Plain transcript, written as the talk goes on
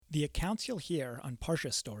The accounts you'll hear on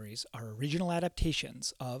Parsha stories are original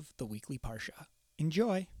adaptations of the weekly Parsha.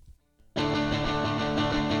 Enjoy!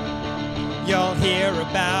 You'll hear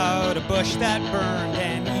about a bush that burned,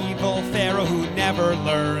 an evil pharaoh who never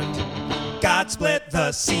learned. God split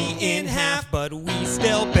the sea in half, but we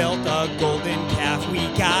still built a golden calf. We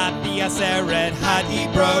got the Aseret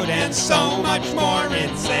Hadibrot and so much more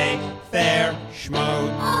in Sefer,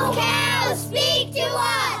 Shemot. Oh, cow, speak to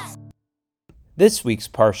us! This week's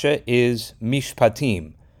Parsha is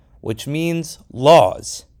Mishpatim, which means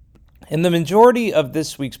laws. And the majority of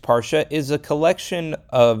this week's Parsha is a collection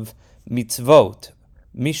of mitzvot,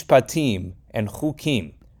 mishpatim, and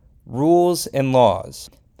chukim, rules and laws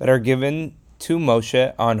that are given to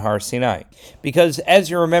Moshe on Har Sinai. Because as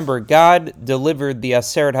you remember, God delivered the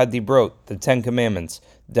Aseret Hadibrot, the Ten Commandments,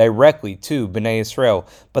 directly to B'nai Yisrael.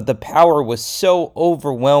 But the power was so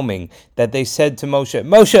overwhelming that they said to Moshe,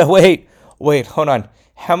 Moshe, wait, hold on.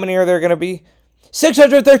 How many are there going to be?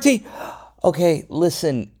 613! Okay,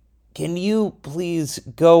 listen, can you please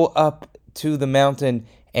go up to the mountain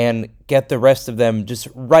and get the rest of them? Just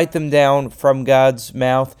write them down from God's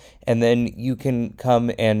mouth, and then you can come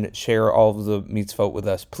and share all of the mitzvot with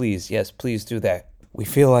us. Please, yes, please do that. We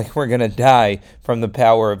feel like we're going to die from the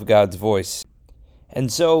power of God's voice.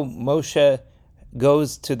 And so Moshe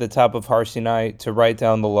goes to the top of Har Sinai to write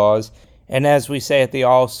down the laws. And as we say at the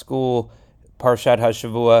all-school Parshat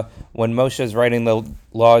HaShavua, when Moshe is writing the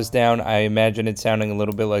laws down, I imagine it sounding a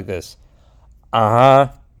little bit like this.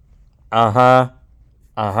 And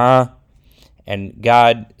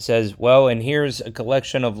God says, well, and here's a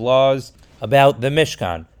collection of laws about the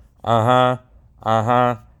Mishkan.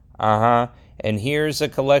 And here's a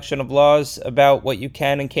collection of laws about what you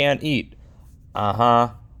can and can't eat.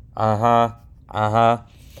 Now,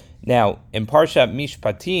 in Parshat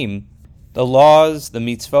Mishpatim, the laws, the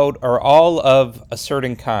mitzvot, are all of a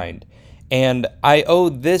certain kind. And I owe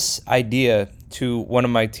this idea to one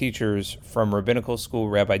of my teachers from rabbinical school,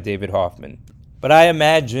 Rabbi David Hoffman. But I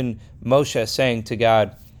imagine Moshe saying to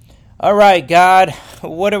God, all right, God,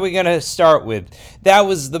 what are we going to start with? That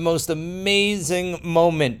was the most amazing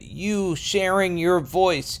moment. You sharing your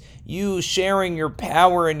voice, you sharing your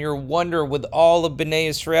power and your wonder with all of B'nai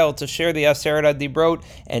Yisrael to share the Aseret Hadibrot.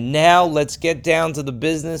 And now let's get down to the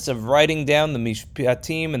business of writing down the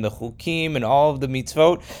Mishpatim and the Chukim and all of the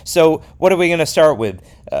mitzvot. So what are we going to start with?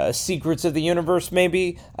 Secrets of the universe,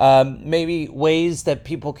 maybe? Maybe ways that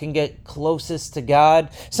people can get closest to God?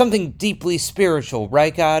 Something deeply spiritual,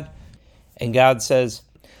 right, God? And God says,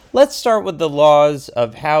 let's start with the laws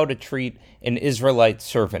of how to treat an Israelite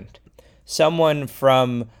servant, someone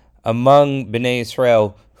from among B'nai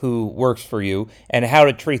Yisrael who works for you, and how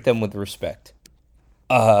to treat them with respect.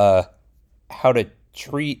 How to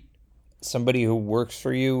treat somebody who works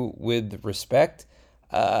for you with respect?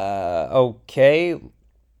 Okay.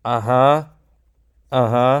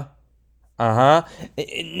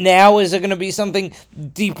 Now is it going to be something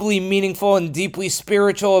deeply meaningful and deeply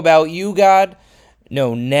spiritual about you, God?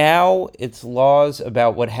 No, now it's laws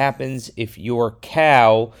about what happens if your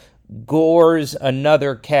cow gores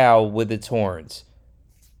another cow with its horns.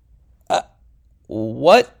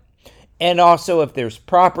 What? And also if there's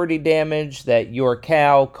property damage that your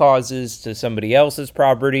cow causes to somebody else's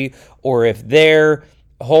property, or if their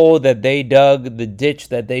hole that they dug, the ditch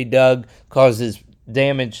that they dug, causes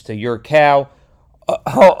damage to your cow.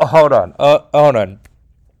 Hold on.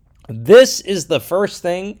 This is the first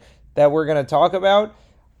thing that we're going to talk about.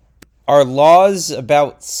 Are laws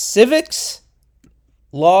about civics,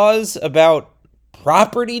 laws about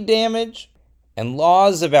property damage, and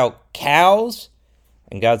laws about cows.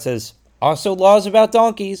 And God says, also laws about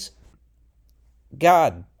donkeys.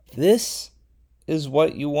 God, this is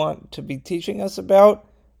what you want to be teaching us about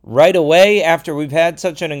right away after we've had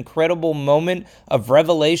such an incredible moment of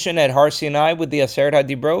revelation at Har Sinai with the Aseret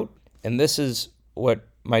Hadibrot? And this is what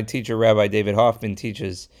my teacher, Rabbi David Hoffman,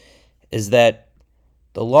 teaches, is that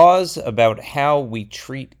the laws about how we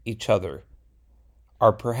treat each other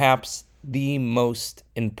are perhaps the most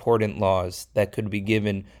important laws that could be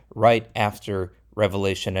given right after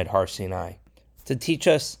revelation at Har Sinai, to teach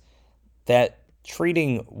us that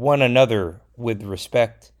treating one another with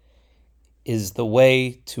respect is the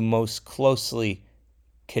way to most closely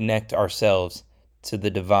connect ourselves to the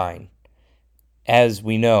divine. As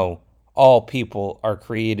we know, all people are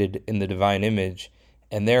created in the divine image,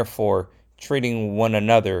 and therefore treating one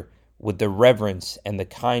another with the reverence and the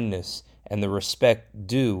kindness and the respect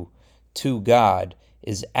due to God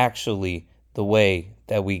is actually the way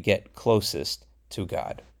that we get closest to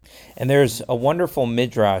God. And there's a wonderful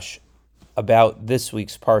midrash about this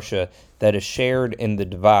week's Parsha that is shared in the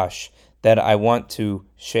Dvash that I want to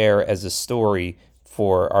share as a story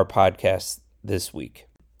for our podcast this week.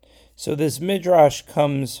 So this midrash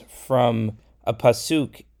comes from a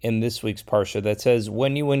pasuk in this week's Parsha that says,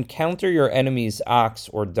 when you encounter your enemy's ox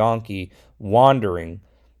or donkey wandering,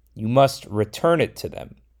 you must return it to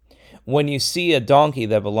them. When you see a donkey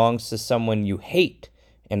that belongs to someone you hate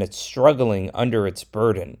and it's struggling under its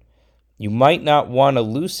burden, you might not want to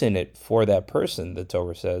loosen it for that person, the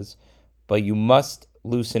Torah says, but you must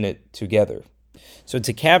loosen it together. So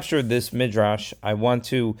to capture this midrash, I want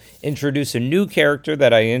to introduce a new character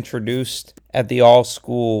that I introduced at the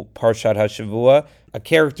all-school Parshat HaShavua, a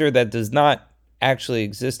character that does not actually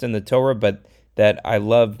exist in the Torah, but that I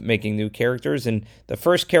love making new characters. And the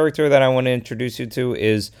first character that I want to introduce you to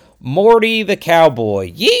is Morty the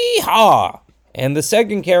Cowboy. Yee-haw! And the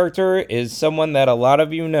second character is someone that a lot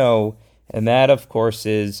of you know, and that, of course,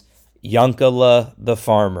 is Yankala the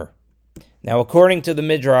farmer. Now, according to the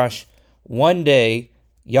midrash, one day,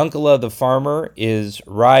 Yankala the farmer is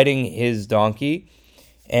riding his donkey,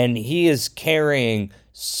 and he is carrying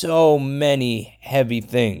so many heavy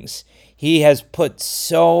things. He has put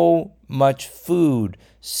so much food,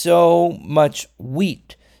 so much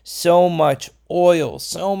wheat, so much oil,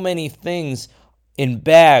 so many things in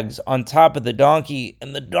bags on top of the donkey,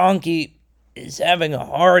 and the donkey is having a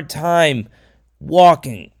hard time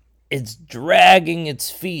walking. It's dragging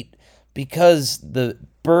its feet because the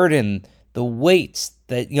burden, the weights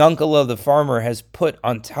that Yankala the farmer has put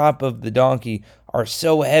on top of the donkey are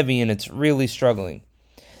so heavy, and it's really struggling.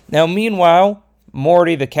 Now, meanwhile,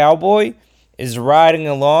 Morty the cowboy is riding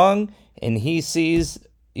along, and he sees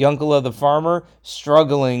Yankala the farmer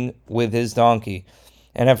struggling with his donkey.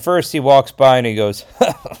 And at first he walks by and he goes,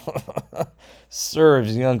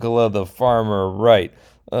 serves Yankala the farmer right.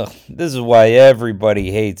 This is why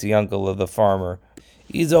everybody hates Yankala the farmer.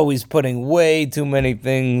 He's always putting way too many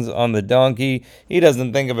things on the donkey. He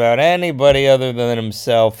doesn't think about anybody other than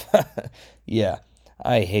himself. Yeah,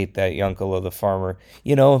 I hate that Yankala the farmer.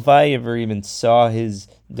 You know, if I ever even saw his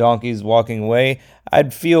donkeys walking away,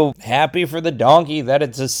 I'd feel happy for the donkey that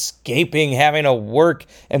it's escaping having to work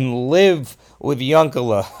and live with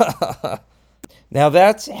Yankala. Now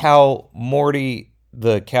that's how Morty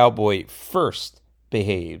the cowboy first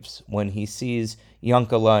behaves when he sees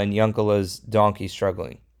Yankala and Yankala's donkey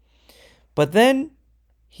struggling. But then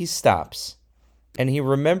he stops and he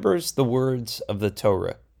remembers the words of the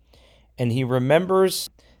Torah. And he remembers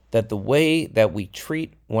that the way that we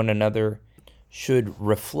treat one another should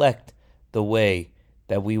reflect the way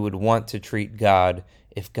that we would want to treat God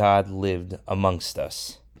if God lived amongst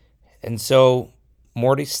us. And so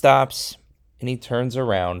Morty stops and he turns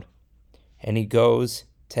around and he goes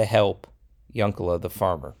to help Yankala the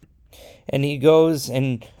farmer. And he goes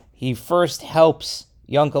and he first helps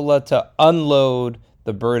Yankala to unload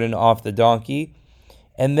the burden off the donkey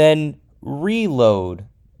and then reload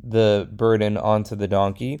the burden onto the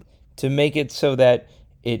donkey to make it so that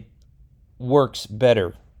it works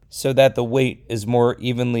better, so that the weight is more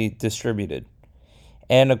evenly distributed.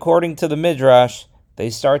 And according to the midrash, they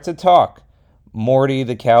start to talk. Morty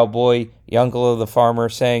the cowboy, Yankala the farmer,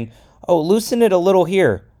 saying, oh, loosen it a little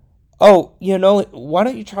here. Oh, you know, why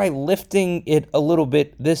don't you try lifting it a little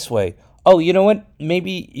bit this way? Oh, you know what?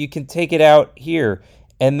 Maybe you can take it out here.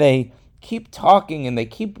 And they keep talking and they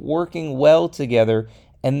keep working well together,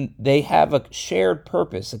 and they have a shared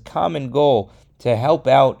purpose, a common goal to help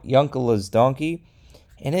out Yankala's donkey.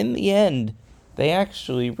 And in the end, they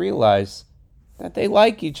actually realize that they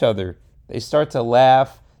like each other. They start to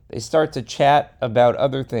laugh. They start to chat about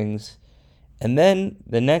other things. And then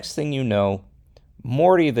the next thing you know,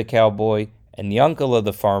 Morty the cowboy and Yankala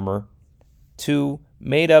the farmer, two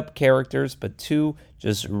made-up characters, but two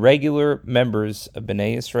just regular members of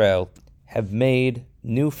B'nai Yisrael, have made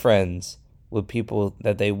new friends with people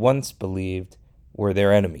that they once believed were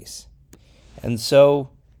their enemies. And so,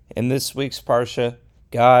 in this week's Parsha,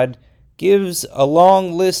 God gives a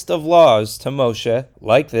long list of laws to Moshe,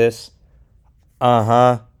 like this.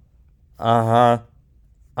 And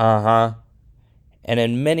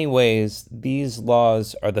in many ways, these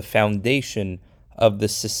laws are the foundation of the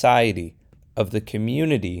society, of the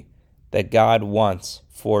community that God wants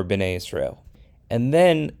for B'nai Yisrael. And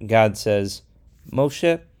then God says,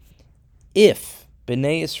 Moshe, if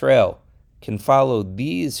B'nai Yisrael can follow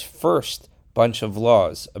these first bunch of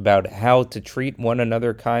laws about how to treat one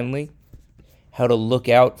another kindly, how to look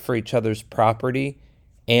out for each other's property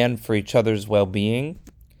and for each other's well-being,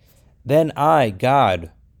 then I,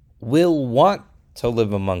 God, will want to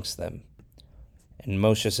live amongst them. And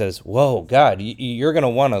Moshe says, whoa, God, you're going to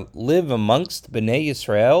want to live amongst B'nai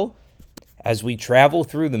Yisrael as we travel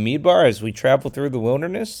through the Midbar, as we travel through the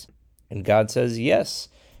wilderness? And God says, yes.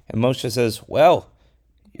 And Moshe says, well,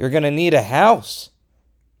 you're going to need a house.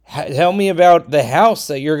 Tell me about the house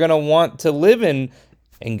that you're going to want to live in.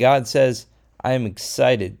 And God says, I am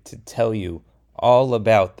excited to tell you all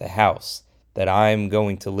about the house that I'm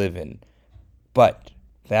going to live in. But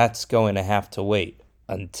that's going to have to wait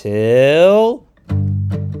until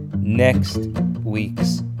next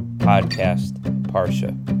week's podcast,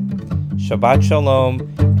 Parsha. Shabbat Shalom,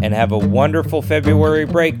 and have a wonderful February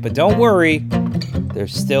break. But don't worry,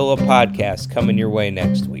 there's still a podcast coming your way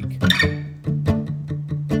next week.